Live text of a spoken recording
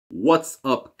What's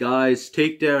up guys,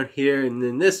 TakeDown here, and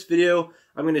in this video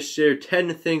I'm going to share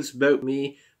 10 things about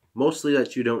me, mostly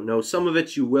that you don't know. Some of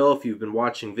it you will if you've been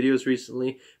watching videos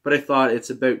recently, but I thought it's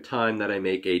about time that I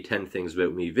make a 10 things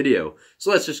about me video.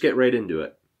 So let's just get right into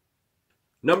it.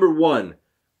 Number 1,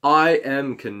 I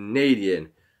am Canadian.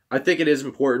 I think it is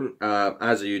important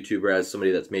as a YouTuber, as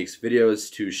somebody that makes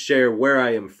videos, to share where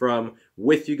I am from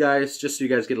with you guys, just so you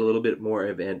guys get a little bit more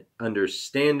of an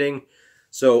understanding.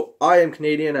 So, I am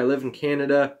Canadian, I live in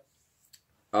Canada.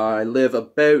 I live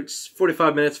about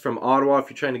 45 minutes from Ottawa. If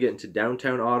you're trying to get into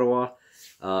downtown Ottawa,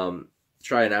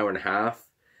 try an hour and a half.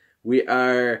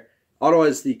 Ottawa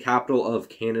is the capital of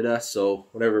Canada, so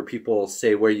whenever people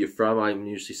say where you're from, I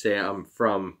usually say I'm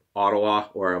from Ottawa,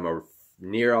 or I'm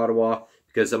near Ottawa,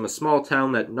 because I'm a small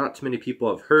town that not too many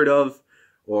people have heard of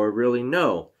or really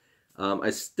know.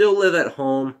 I still live at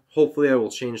home. Hopefully I will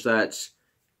change that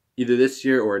either this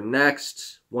year or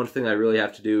next. One thing I really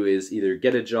have to do is either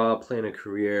get a job, plan a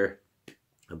career.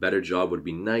 A better job would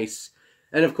be nice.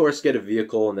 And of course get a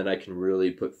vehicle, and then I can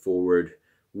really put forward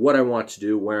what I want to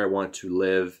do, where I want to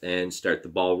live, and start the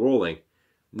ball rolling.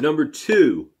 Number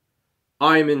 2,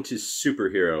 I'm into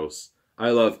superheroes. I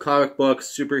love comic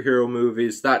books, superhero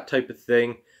movies, that type of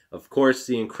thing. Of course,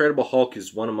 the Incredible Hulk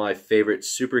is one of my favorite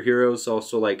superheroes.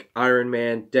 Also like Iron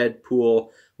Man, Deadpool,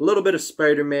 a little bit of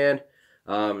Spider-Man.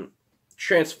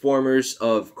 Transformers,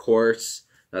 of course,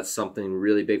 that's something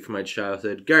really big from my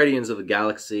childhood. Guardians of the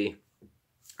Galaxy,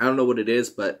 I don't know what it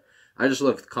is, but I just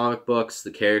love the comic books,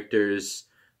 the characters,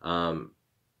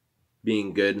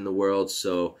 being good in the world.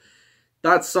 So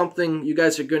that's something you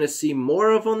guys are going to see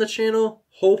more of on the channel,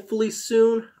 hopefully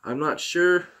soon. I'm not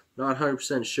sure, not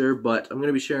 100% sure, but I'm going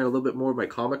to be sharing a little bit more of my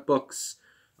comic books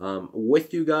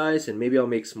with you guys, and maybe I'll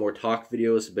make some more talk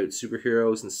videos about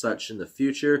superheroes and such in the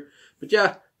future. But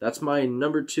yeah, that's my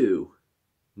number 2.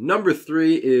 Number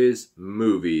 3 is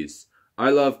movies.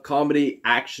 I love comedy,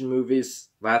 action movies.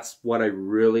 That's what I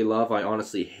really love. I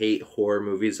honestly hate horror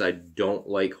movies. I don't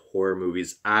like horror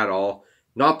movies at all.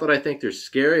 Not that I think they're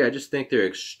scary, I just think they're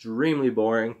extremely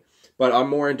boring. But I'm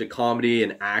more into comedy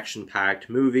and action-packed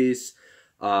movies.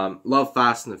 Love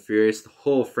Fast and the Furious, the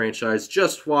whole franchise.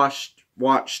 Just watched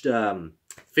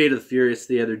Fate of the Furious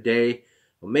the other day.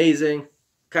 Amazing.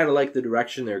 Kind of like the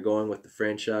direction they're going with the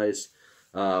franchise.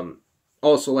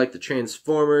 Also like the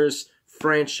Transformers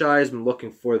franchise. I'm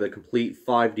looking for the complete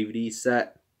 5 DVD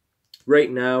set right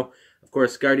now. Of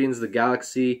course, Guardians of the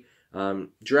Galaxy,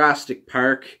 Jurassic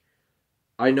Park.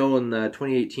 I know in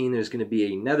 2018 there's going to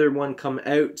be another one come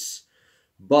out,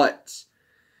 but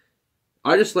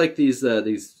I just like these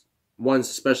ones,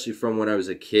 especially from when I was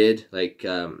a kid, like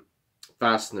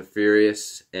Fast and the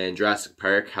Furious and Jurassic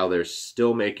Park, how they're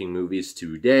still making movies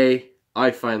today.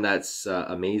 I find that's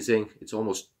amazing. It's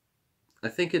almost, I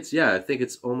think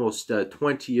it's almost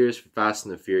 20 years for Fast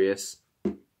and the Furious.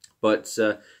 But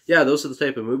yeah, those are the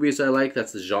type of movies I like.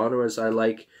 That's the genres I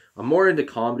like. I'm more into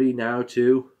comedy now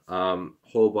too.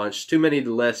 Whole bunch, too many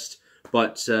to list.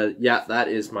 But yeah, that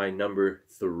is my number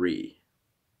 3.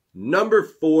 Number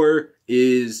 4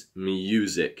 is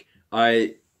music.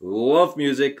 I love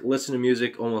music, listen to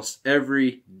music almost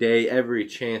every day, every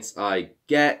chance I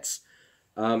get.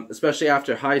 Especially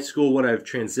after high school, what I've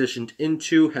transitioned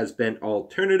into has been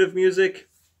alternative music.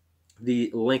 The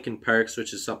Linkin Parks,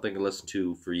 which is something I listened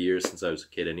to for years since I was a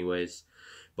kid anyways.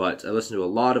 But I listen to a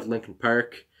lot of Linkin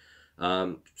Park.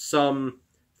 Some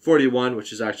 41,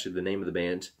 which is actually the name of the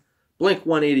band.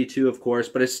 Blink-182, of course,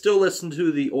 but I still listen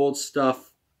to the old stuff.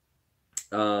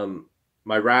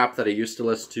 My rap that I used to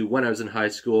listen to when I was in high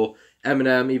school,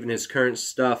 Eminem, even his current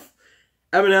stuff.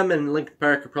 Eminem and Linkin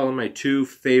Park are probably my 2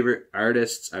 favorite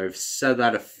artists. I've said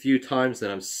that a few times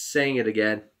and I'm saying it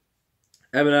again.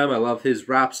 Eminem, I love his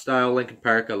rap style. Linkin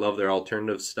Park, I love their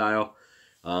alternative style.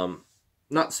 Not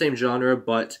the same genre,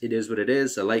 but it is what it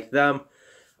is. I like them.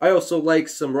 I also like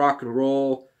some rock and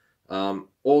roll.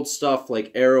 Old stuff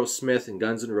like Aerosmith and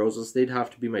Guns N' Roses. They'd have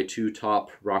to be my 2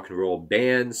 top rock and roll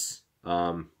bands.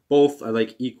 Both I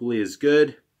like equally as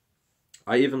good.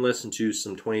 I even listen to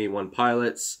some 21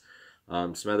 Pilots,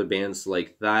 some other bands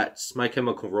like that. My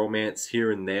Chemical Romance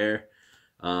here and there.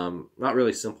 Not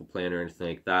really Simple Plan or anything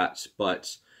like that,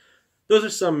 but those are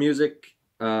some music,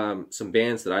 some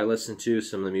bands that I listen to,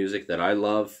 some of the music that I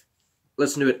love.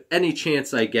 Listen to it any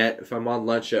chance I get. If I'm on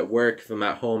lunch at work, if I'm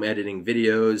at home editing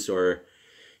videos or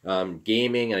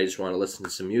gaming and I just want to listen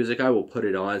to some music, I will put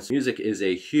it on. So music is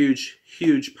a huge,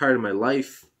 huge part of my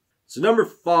life. So number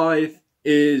 5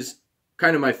 is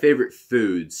kind of my favorite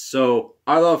foods. So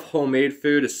I love homemade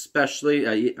food, especially.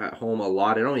 I eat at home a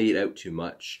lot. I don't eat out too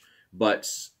much. But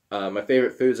My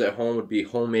favorite foods at home would be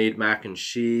homemade mac and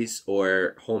cheese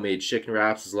or homemade chicken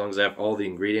wraps. As long as I have all the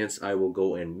ingredients, I will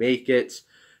go and make it.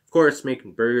 Of course,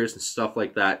 making burgers and stuff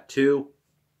like that too.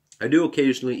 I do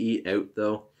occasionally eat out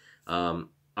though.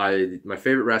 My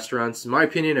favorite restaurants, in my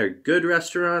opinion, are good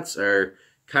restaurants, are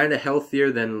kind of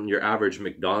healthier than your average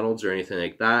McDonald's or anything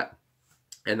like that.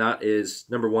 And that is,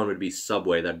 number one would be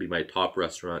Subway. That'd be my top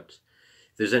restaurant.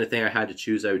 If there's anything I had to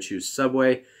choose, I would choose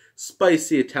Subway.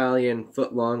 Spicy Italian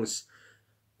footlongs,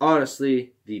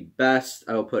 honestly, the best.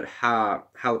 I will put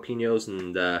jalapenos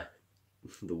and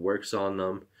the works on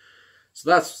them. So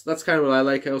that's kind of what I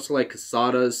like. I also like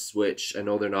casadas, which I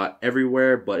know they're not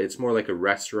everywhere, but it's more like a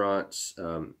restaurant,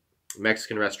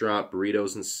 Mexican restaurant,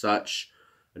 burritos and such.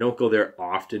 I don't go there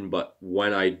often, but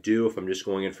when I do, if I'm just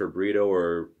going in for a burrito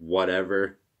or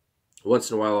whatever, once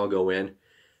in a while I'll go in.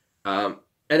 And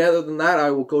other than that,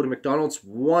 I will go to McDonald's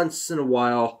once in a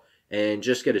while and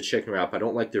just get a chicken wrap. I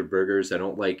don't like their burgers. I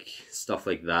don't like stuff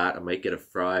like that. I might get a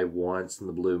fry once in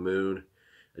the blue moon,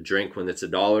 a drink when it's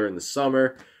 $1 in the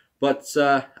summer. But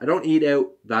I don't eat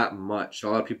out that much. A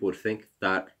lot of people would think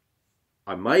that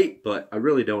I might, but I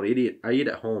really don't eat. I eat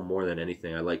at home more than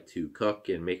anything. I like to cook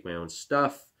and make my own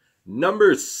stuff.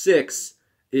 Number 6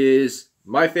 is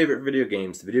my favorite video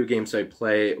games. The video games I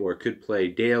play or could play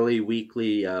daily,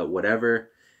 weekly,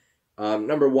 whatever.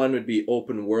 Number 1 would be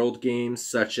open world games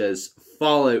such as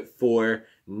Fallout 4,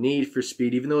 Need for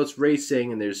Speed. Even though it's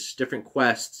racing and there's different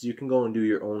quests, you can go and do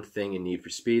your own thing in Need for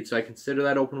Speed. So I consider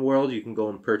that open world. You can go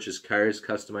and purchase cars,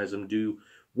 customize them, do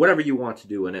whatever you want to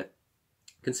do in it.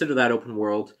 Consider that open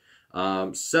world.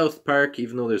 South Park,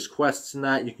 even though there's quests in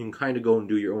that, you can kind of go and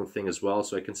do your own thing as well.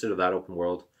 So I consider that open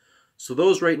world. So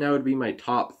those right now would be my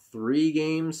top 3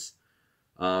 games.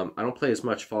 I don't play as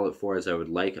much Fallout 4 as I would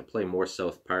like. I play more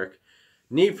South Park.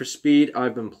 Need for Speed,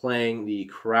 I've been playing the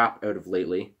crap out of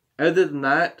lately. Other than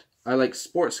that, I like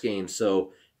sports games.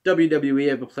 So WWE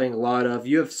I've been playing a lot of.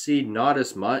 UFC, not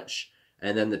as much.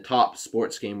 And then the top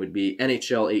sports game would be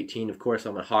NHL 18. Of course,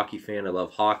 I'm a hockey fan. I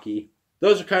love hockey.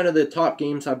 Those are kind of the top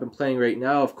games I've been playing right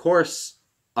now. Of course,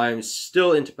 I'm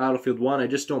still into Battlefield 1. I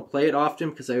just don't play it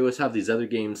often because I always have these other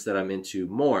games that I'm into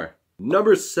more.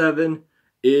 Number 7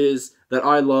 is that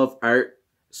I love art,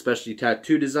 especially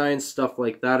tattoo designs, stuff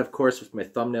like that. Of course, with my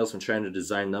thumbnails, I'm trying to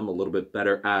design them a little bit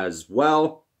better as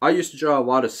well. I used to draw a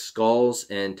lot of skulls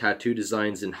and tattoo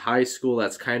designs in high school.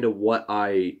 That's kind of what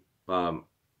I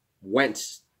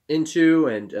went into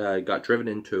and got driven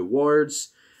into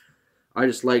towards. I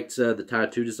just liked the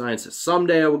tattoo designs.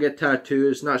 Someday I will get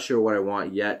tattoos. Not sure what I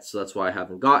want yet, so that's why I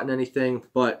haven't gotten anything.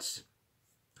 But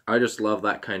I just love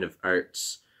that kind of art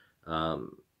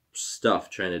stuff,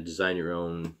 trying to design your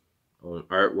own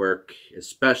artwork,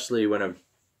 especially when I've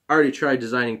already tried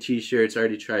designing t-shirts,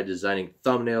 already tried designing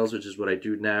thumbnails, which is what I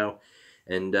do now.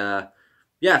 And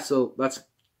yeah, so that's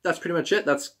pretty much it.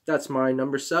 That's my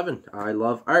number 7. I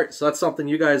love art. So that's something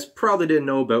you guys probably didn't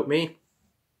know about me,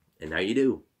 and now you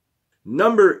do.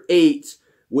 Number 8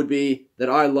 would be that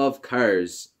I love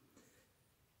cars.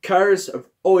 Cars have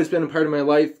always been a part of my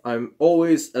life. I'm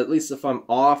always, at least if I'm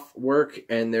off work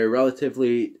and they're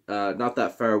relatively not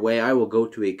that far away, I will go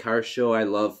to a car show. I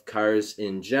love cars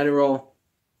in general.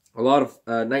 A lot of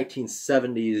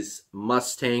 1970s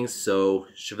Mustangs, so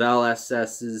Chevelle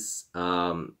SS's,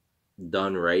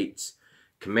 done right,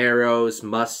 Camaros,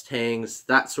 Mustangs,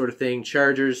 that sort of thing,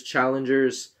 Chargers,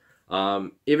 Challengers.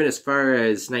 Even as far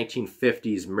as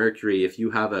 1950s Mercury, if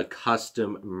you have a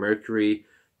custom Mercury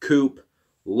coupe,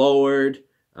 lowered,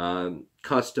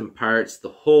 custom parts, the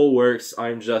whole works,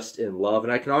 I'm just in love.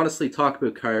 And I can honestly talk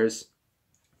about cars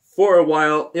for a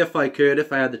while, if I could,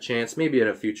 if I had the chance. Maybe in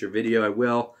a future video I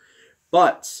will.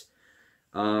 But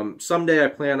someday I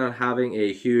plan on having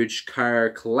a huge car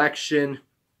collection.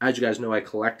 As you guys know, I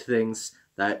collect things.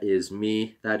 That is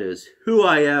me. That is who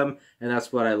I am. And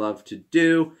that's what I love to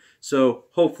do. So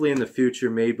hopefully in the future,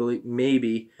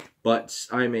 maybe, but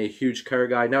I'm a huge car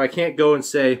guy. Now I can't go and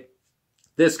say,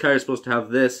 this car is supposed to have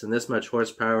this and this much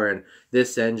horsepower and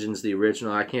this engine's the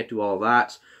original. I can't do all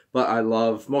that, but I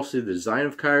love mostly the design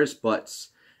of cars, but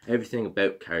everything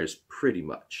about cars pretty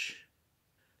much.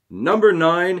 Number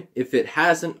 9, if it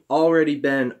hasn't already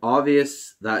been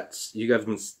obvious that you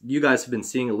guys have been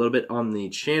seeing a little bit on the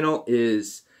channel,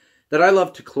 is that I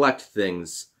love to collect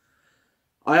things.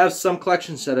 I have some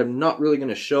collections that I'm not really going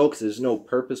to show because there's no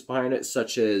purpose behind it,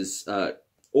 such as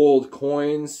old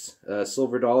coins,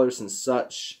 silver dollars and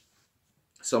such.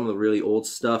 Some of the really old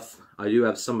stuff. I do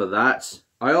have some of that.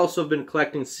 I also have been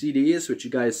collecting CDs, which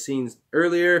you guys seen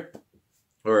earlier,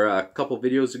 or a couple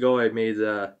videos ago I made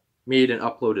and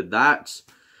uploaded that.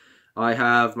 I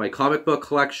have my comic book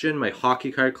collection, my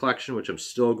hockey card collection, which I'm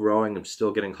still growing. I'm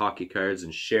still getting hockey cards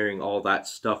and sharing all that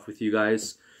stuff with you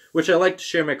guys, which I like to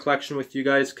share my collection with you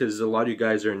guys because a lot of you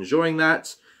guys are enjoying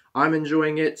that. I'm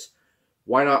enjoying it.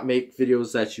 Why not make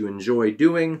videos that you enjoy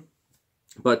doing?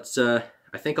 But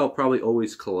I think I'll probably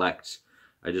always collect.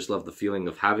 I just love the feeling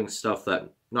of having stuff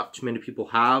that not too many people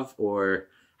have, or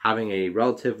having a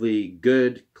relatively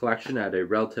good collection at a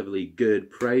relatively good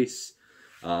price.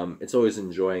 It's always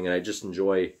enjoying, and I just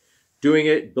enjoy doing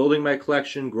it, building my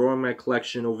collection, growing my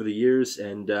collection over the years,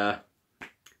 and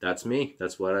that's me.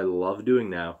 That's what I love doing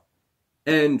now.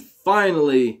 And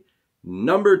finally,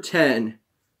 number 10,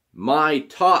 my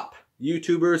top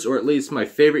YouTubers, or at least my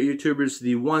favorite YouTubers,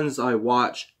 the ones I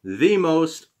watch the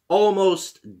most,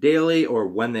 almost daily, or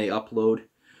when they upload.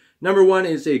 Number 1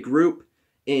 is a group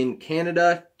in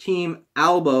Canada, Team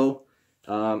Albo,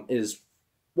 is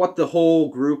what the whole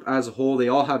group as a whole, they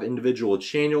all have individual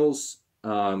channels,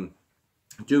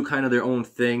 do kind of their own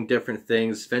thing, different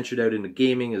things, ventured out into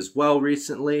gaming as well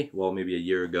recently, well, maybe a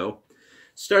year ago.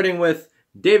 Starting with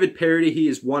David Parody, he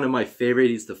is one of my favorite,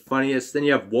 he's the funniest. Then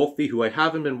you have Wolfie, who I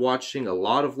haven't been watching a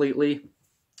lot of lately.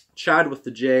 Chad with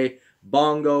the J,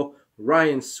 Bongo,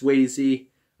 Ryan Swayze,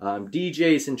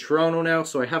 DJ's in Toronto now,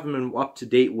 so I haven't been up to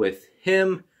date with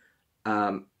him.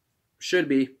 Should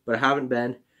be, but I haven't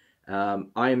been.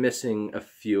 I am missing a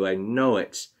few, I know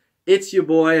it. It's your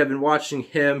boy, I've been watching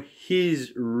him.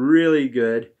 He's really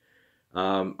good.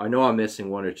 I know I'm missing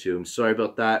one or two, I'm sorry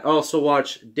about that. I also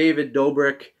watch David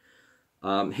Dobrik,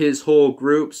 his whole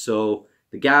group, so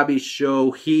The Gabby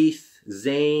Show, Heath,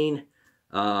 Zane,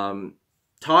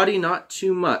 Toddy, not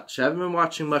too much. I haven't been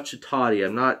watching much of Toddy.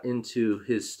 I'm not into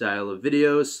his style of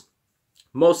videos.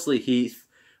 Mostly Heath,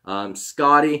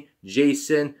 Scotty,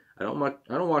 Jason. I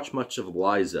don't watch much of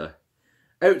Liza.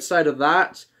 Outside of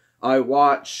that, I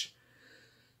watch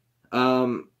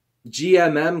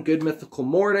GMM, Good Mythical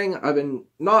Morning. I've been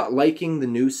not liking the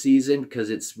new season because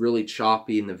it's really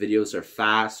choppy and the videos are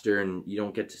faster and you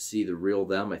don't get to see the real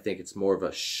them. I think it's more of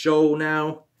a show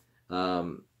now.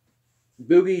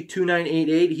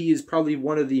 Boogie2988, he is probably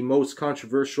one of the most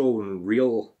controversial and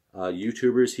real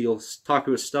YouTubers. He'll talk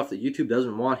about stuff that YouTube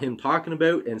doesn't want him talking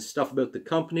about and stuff about the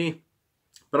company.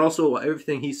 But also,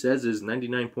 everything he says is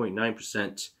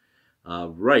 99.9%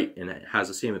 right, and it has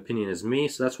the same opinion as me,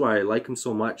 so that's why I like him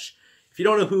so much. If you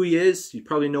don't know who he is, you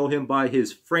probably know him by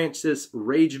his Francis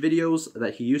Rage videos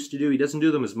that he used to do. He doesn't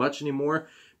do them as much anymore,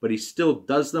 but he still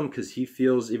does them because he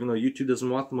feels, even though YouTube doesn't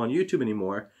want them on YouTube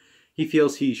anymore, he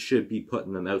feels he should be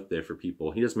putting them out there for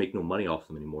people. He doesn't make no money off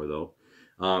them anymore, though.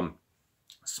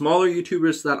 Smaller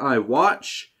YouTubers that I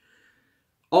watch,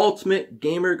 Ultimate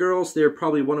Gamer Girls, they're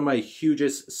probably one of my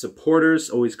hugest supporters,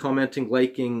 always commenting,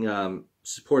 liking,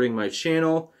 supporting my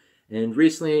channel. And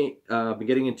recently, I've been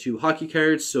getting into hockey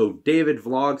cards, so David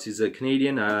Vlogs, he's a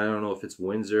Canadian, I don't know if it's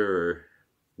Windsor or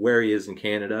where he is in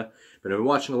Canada, but I've been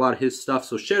watching a lot of his stuff,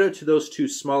 so shout out to those two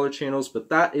smaller channels, but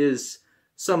that is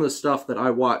some of the stuff that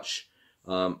I watch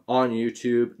on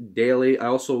YouTube daily. I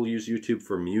also use YouTube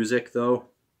for music, though.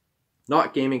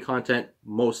 Not gaming content,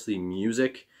 mostly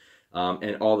music.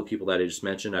 And all the people that I just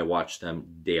mentioned, I watch them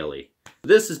daily.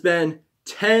 This has been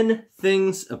 10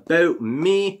 things about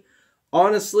me.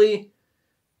 Honestly,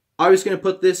 I was going to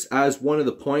put this as one of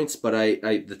the points, but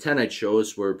the 10 I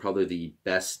chose were probably the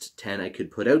best 10 I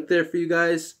could put out there for you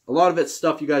guys. A lot of it's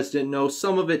stuff you guys didn't know.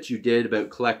 Some of it you did about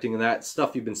collecting and that.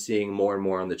 Stuff you've been seeing more and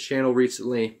more on the channel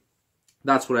recently.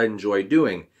 That's what I enjoy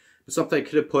doing. But something I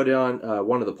could have put on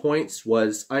one of the points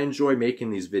was I enjoy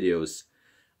making these videos.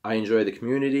 I enjoy the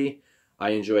community. I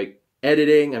enjoy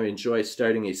editing. I enjoy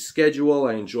starting a schedule.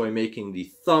 I enjoy making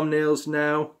the thumbnails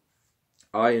now.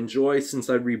 I enjoy, since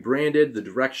I rebranded, the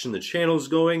direction the channel's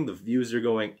going. The views are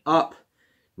going up.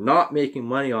 Not making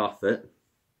money off it.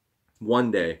 One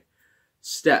day.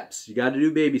 Steps. You got to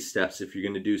do baby steps if you're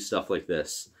going to do stuff like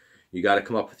this. You got to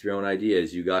come up with your own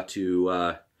ideas. You got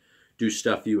to do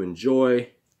stuff you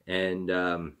enjoy. And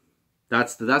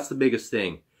that's the biggest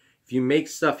thing. If you make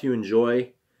stuff you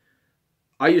enjoy.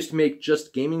 I used to make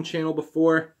just gaming channel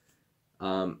before.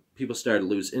 People started to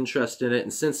lose interest in it.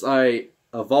 And since I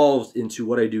evolved into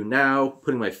what I do now,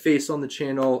 putting my face on the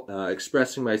channel,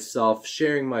 expressing myself,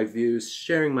 sharing my views,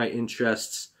 sharing my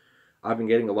interests, I've been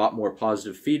getting a lot more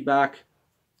positive feedback.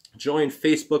 Joined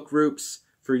Facebook groups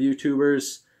for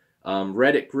YouTubers,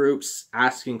 Reddit groups,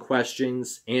 asking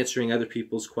questions, answering other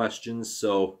people's questions.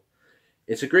 So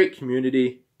it's a great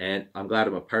community, and I'm glad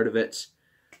I'm a part of it.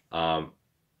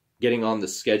 Getting on the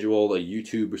schedule, a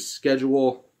YouTube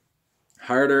schedule,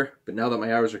 harder, but now that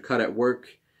my hours are cut at work,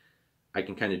 I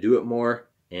can kind of do it more,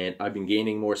 and I've been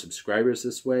gaining more subscribers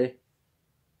this way.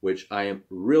 which I am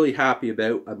really happy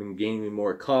about. I've been gaining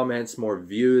more comments, more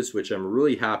views, which I'm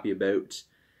really happy about.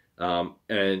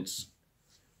 And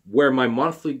where my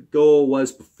monthly goal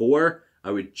was before,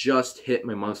 I would just hit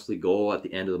my monthly goal at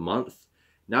the end of the month.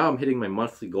 Now I'm hitting my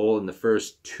monthly goal in the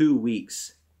first 2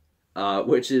 weeks,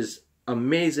 which is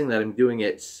amazing that I'm doing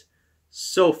it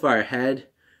so far ahead.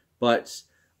 But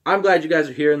I'm glad you guys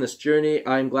are here in this journey.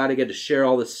 I'm glad I get to share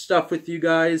all this stuff with you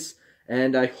guys.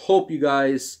 And I hope you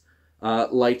guys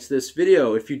liked this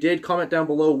video. If you did, comment down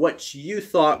below what you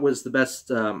thought was the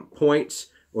best point,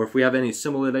 or if we have any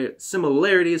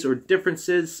similarities or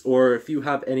differences, or if you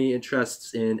have any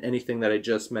interests in anything that I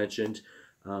just mentioned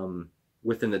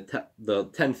within the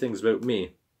 10 things about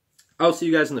me. I'll see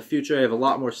you guys in the future. I have a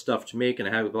lot more stuff to make, and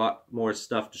I have a lot more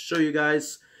stuff to show you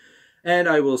guys. And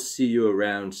I will see you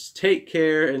around. Take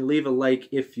care, and leave a like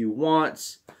if you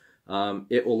want.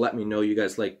 It will let me know you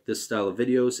guys like this style of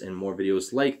videos and more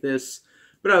videos like this.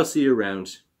 But I'll see you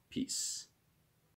around. Peace.